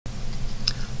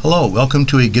Hello, welcome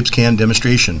to a GibbsCAM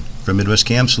demonstration from Midwest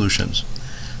CAM Solutions.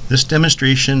 This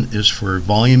demonstration is for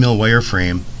VoluMill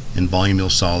wireframe and VoluMill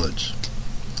solids.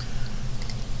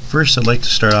 First, I'd like to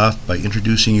start off by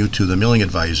introducing you to the Milling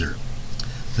Advisor.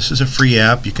 This is a free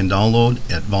app you can download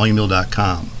at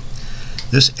VoluMill.com.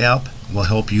 This app will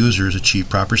help users achieve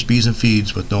proper speeds and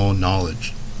feeds with no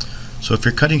knowledge. So if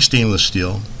you're cutting stainless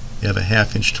steel, you have a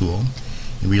 1/2-inch tool,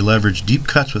 and we leverage deep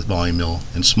cuts with VoluMill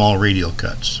and small radial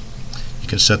cuts. You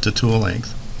can set the tool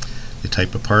length, the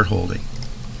type of part holding,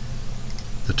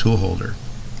 the tool holder.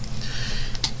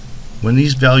 When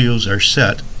these values are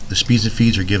set, the speeds and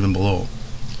feeds are given below.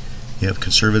 You have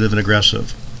conservative and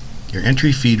aggressive. Your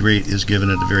entry feed rate is given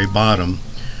at the very bottom,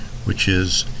 which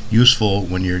is useful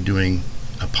when you're doing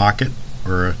a pocket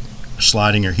or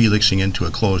slotting or helixing into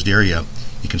a closed area.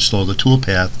 You can slow the tool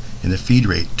path and the feed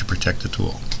rate to protect the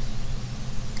tool.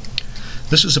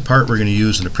 This is the part we're going to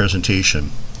use in the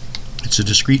presentation. It's a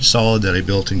discrete solid that I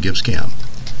built in GibbsCAM.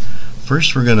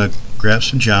 First, we're going to grab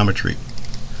some geometry.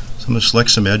 So I'm going to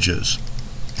select some edges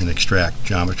and extract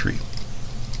geometry.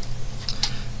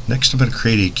 Next, I'm going to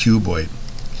create a cuboid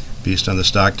based on the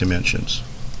stock dimensions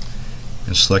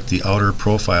and select the outer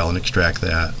profile and extract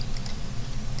that.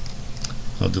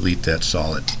 I'll delete that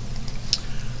solid.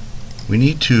 We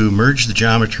need to merge the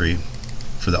geometry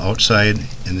for the outside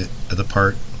of the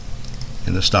part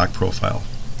and the stock profile.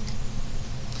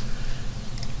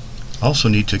 Also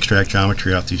need to extract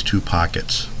geometry off these two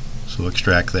pockets, so we'll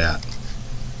extract that.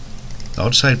 The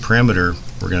outside parameter,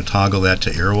 we're going to toggle that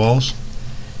to air walls.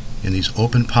 In these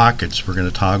open pockets, we're going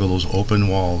to toggle those open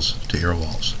walls to air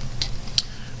walls.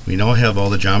 We now have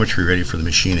all the geometry ready for the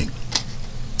machining.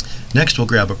 Next, we'll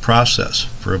grab a process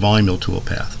for a VoluMill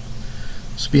toolpath.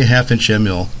 This will be a 1/2-inch end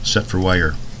mill set for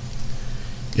wire.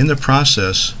 In the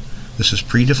process, this is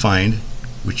predefined,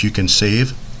 which you can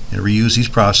save and reuse these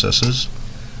processes.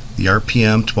 The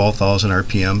RPM, 12,000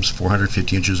 RPMs,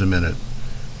 450 inches a minute.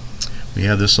 We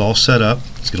have this all set up.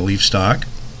 It's going to leave stock,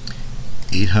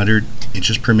 800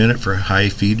 inches per minute for high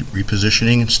feed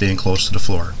repositioning and staying close to the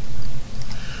floor.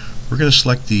 We're going to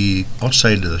select the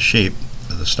outside of the shape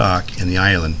of the stock and the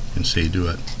island and say do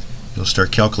it. It'll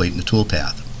start calculating the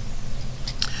toolpath.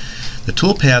 The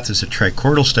toolpath is a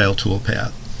trichordal style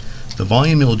toolpath. The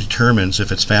VoluMill determines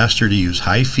if it's faster to use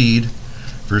high feed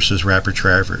versus rapid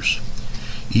traverse.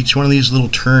 Each one of these little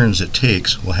turns it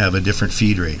takes will have a different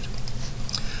feed rate.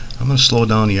 I'm going to slow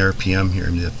down the RPM here,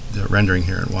 the rendering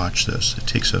here, and watch this. It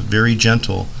takes a very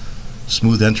gentle,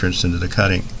 smooth entrance into the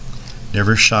cutting.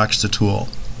 Never shocks the tool.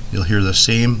 You'll hear the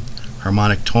same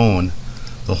harmonic tone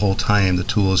the whole time the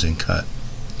tool is in cut.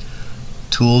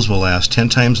 Tools will last 10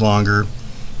 times longer,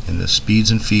 and the speeds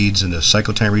and feeds and the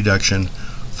cycle time reduction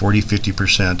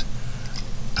 40-50%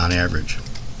 on average.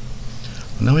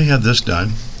 Well, now we have this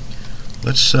done.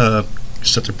 Let's set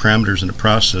the parameters in the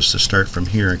process to start from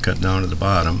here and cut down to the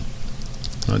bottom.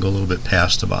 I'll go a little bit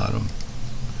past the bottom.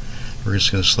 We're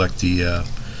just going to select the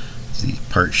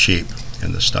part shape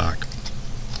and the stock.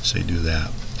 Say do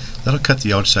that. That'll cut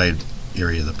the outside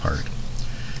area of the part.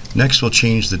 Next, we'll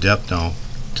change the depth now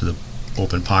to the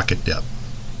open pocket depth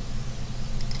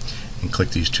and click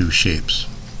these two shapes.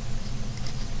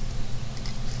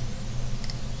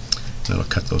 That'll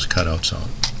cut those cutouts out.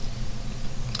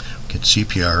 Get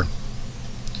CPR,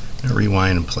 and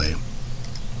rewind and play.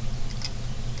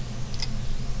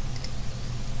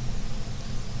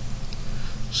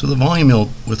 So the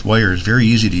VoluMill with wire is very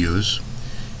easy to use.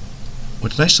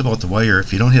 What's nice about the wire,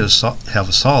 if you don't have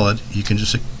a solid, you can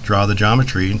just draw the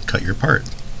geometry and cut your part.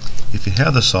 If you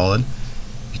have the solid,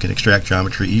 you can extract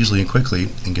geometry easily and quickly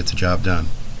and get the job done.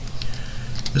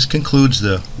 This concludes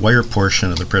the wire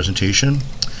portion of the presentation.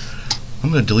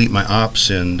 I'm going to delete my ops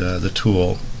and the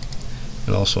tool,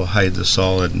 and also hide the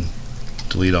solid and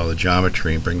delete all the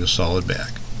geometry and bring the solid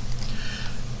back.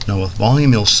 Now with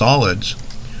VoluMill solids,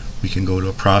 we can go to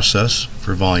a process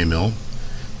for VoluMill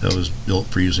that was built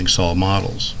for using solid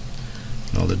models.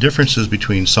 Now the differences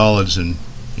between solids and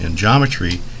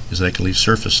geometry is that I can leave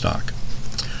surface stock.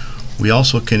 We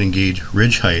also can engage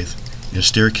ridge height and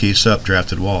staircase up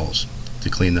drafted walls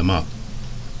to clean them up.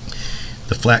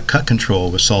 The flat cut control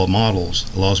with solid models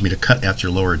allows me to cut after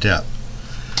lower depth.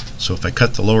 So if I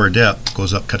cut the lower depth,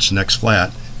 goes up, cuts the next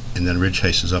flat, and then ridge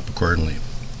height is up accordingly.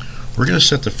 We're going to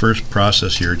set the first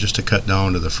process here just to cut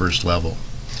down to the first level.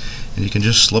 And you can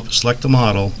just select the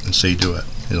model and say do it.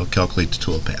 It'll calculate the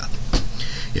toolpath.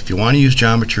 If you want to use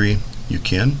geometry, you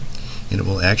can, and it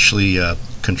will actually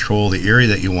control the area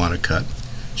that you want to cut.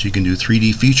 So you can do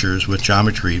 3D features with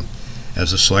geometry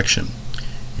as a selection.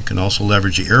 You can also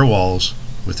leverage the air walls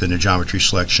within a geometry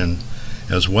selection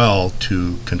as well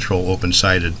to control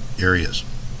open-sided areas.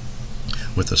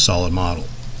 with a solid model.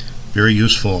 Very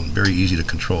useful and very easy to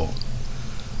control.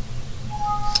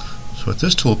 So what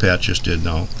this toolpath just did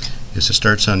now is it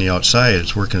starts on the outside,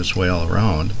 it's working its way all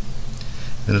around,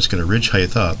 then it's going to ridge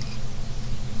height up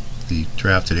the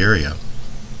drafted area.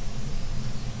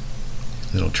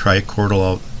 It'll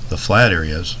tri-quartal out the flat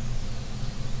areas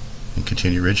and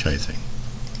continue ridge heighting.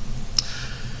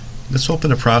 Let's open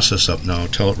the process up now,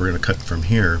 tell it we're going to cut from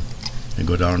here and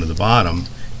go down to the bottom,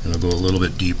 and it'll go a little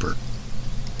bit deeper.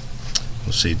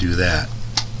 We'll say do that.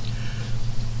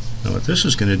 Now what this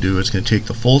is going to do, it's going to take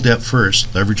the full depth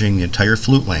first, leveraging the entire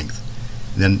flute length,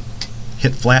 and then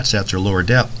hit flats at their lower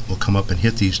depth. We'll come up and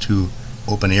hit these two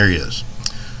open areas.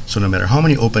 So no matter how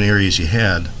many open areas you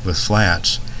had with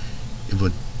flats, it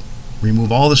would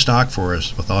remove all the stock for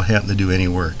us without having to do any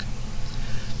work.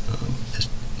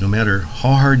 No matter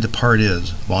how hard the part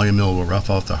is, VoluMill will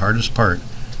rough out the hardest part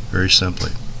very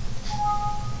simply.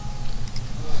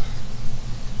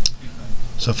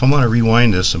 So if I want to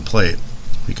rewind this and play it,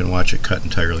 we can watch it cut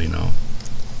entirely now.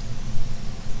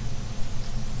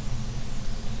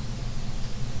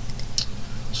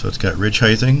 So it's got ridge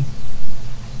heighting,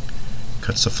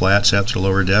 cuts the flats after the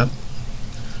lower depth,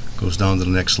 goes down to the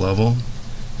next level,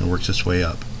 and works its way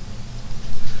up.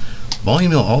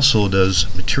 VoluMill also does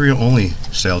material only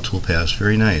style toolpaths,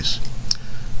 very nice.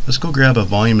 Let's go grab a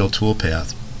VoluMill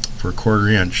toolpath for a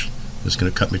 1/4 inch that's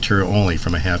going to cut material only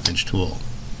from a 1/2 inch tool.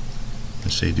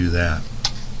 And say do that.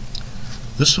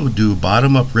 This will do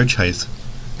bottom up ridge height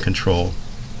control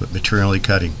with material only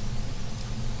cutting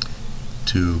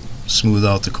to smooth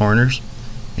out the corners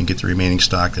and get the remaining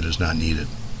stock that is not needed.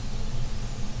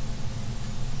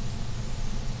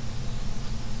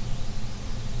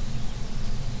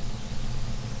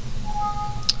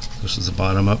 This is the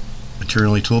bottom up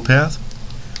material only toolpath.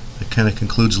 That kind of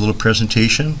concludes a little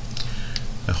presentation.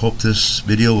 I hope this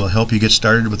video will help you get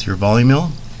started with your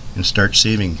VoluMill and start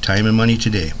saving time and money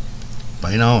today.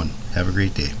 Bye now and have a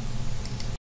great day.